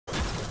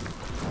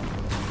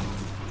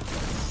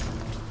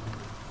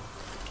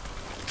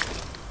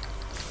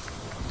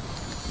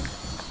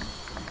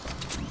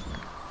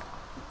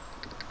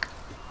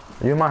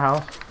Are you in my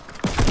house?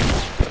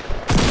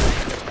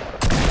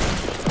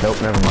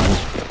 Nope, never mind.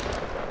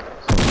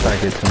 Someone's trying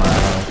to get to my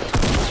house.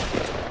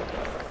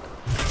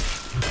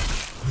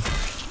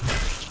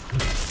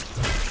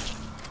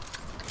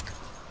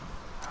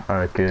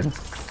 Alright, good.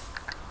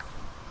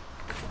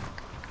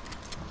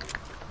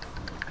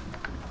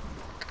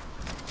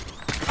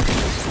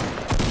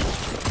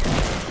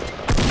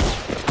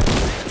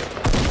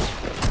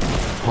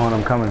 Hold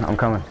on, I'm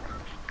coming.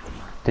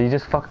 Did he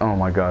just fuck? Oh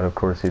my god, of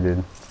course he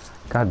did.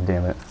 God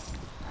damn it.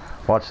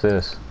 Watch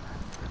this.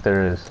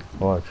 There it is.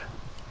 Watch.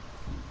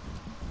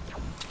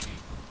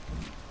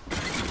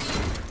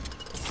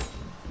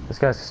 This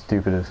guy's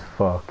stupid as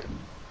fuck.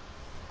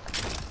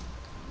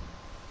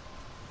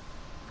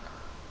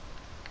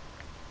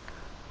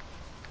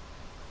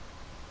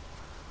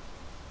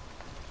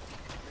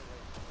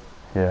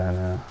 Yeah, I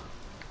know.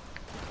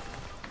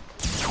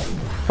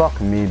 Fuck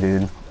me,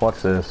 dude.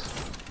 Watch this.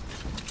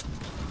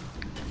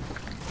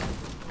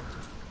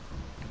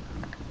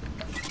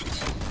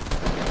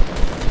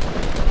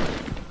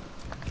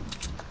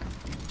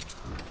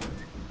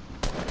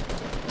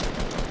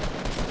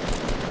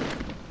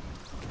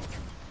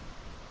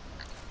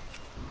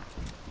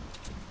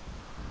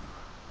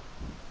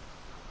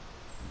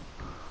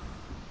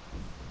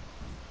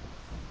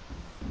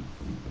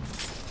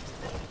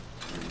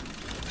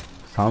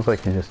 Sounds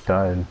like he just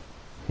died.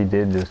 He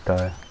did just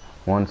die.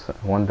 One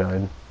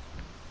died.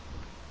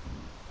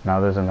 Now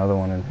there's another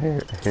one in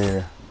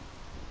here.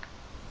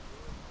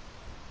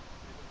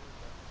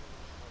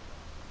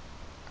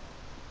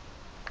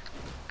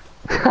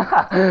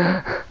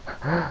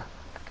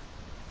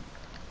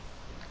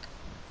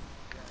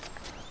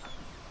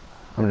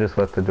 I'm just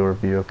let the door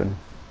be open.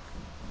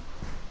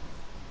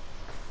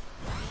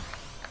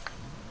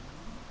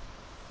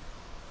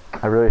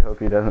 I really hope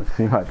he doesn't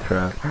see my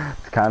trap.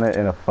 It's kinda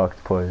in a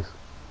fucked place.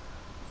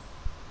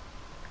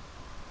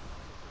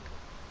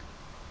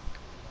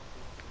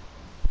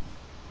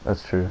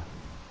 That's true.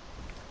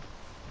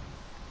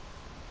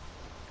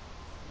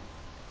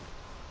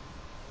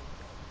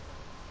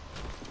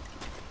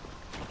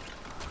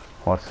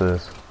 Watch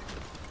this.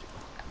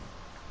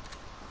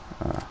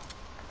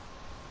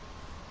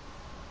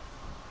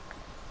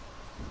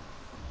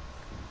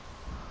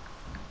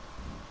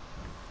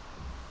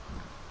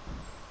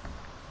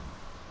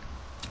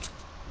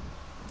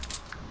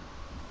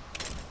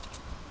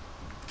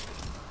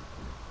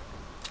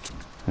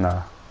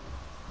 Nah,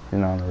 he's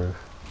not on the roof.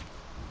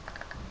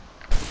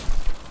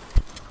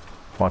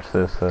 Watch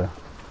this, though.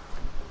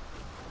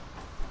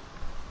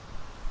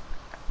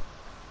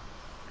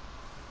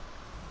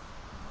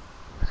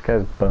 This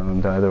guy's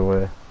boned either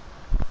way.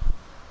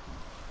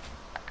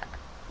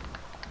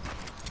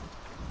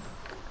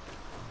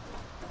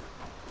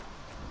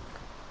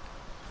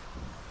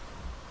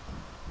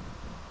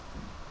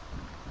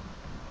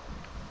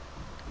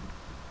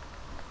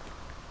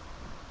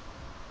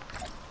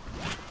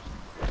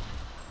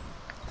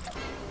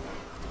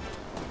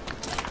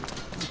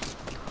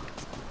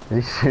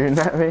 Is he shooting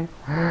at me?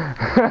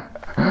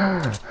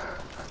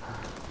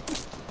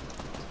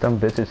 Dumb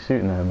bitch is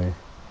shooting at me.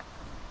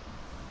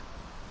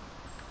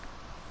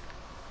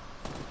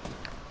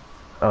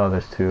 Oh,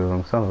 there's two of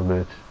them. Son of a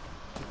bitch.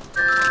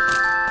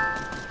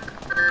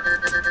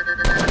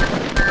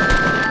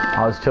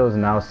 I was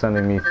chosen now,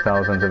 sending me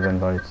thousands of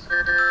invites.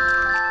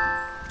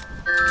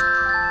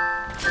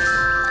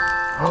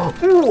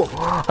 Ooh,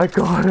 I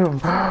got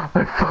him!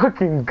 I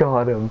fucking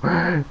got him!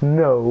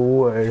 No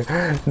way!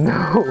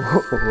 No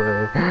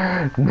way!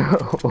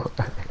 No way!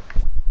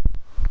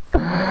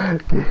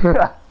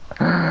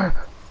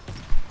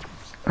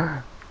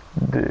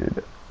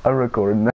 Dude, I'm recording now.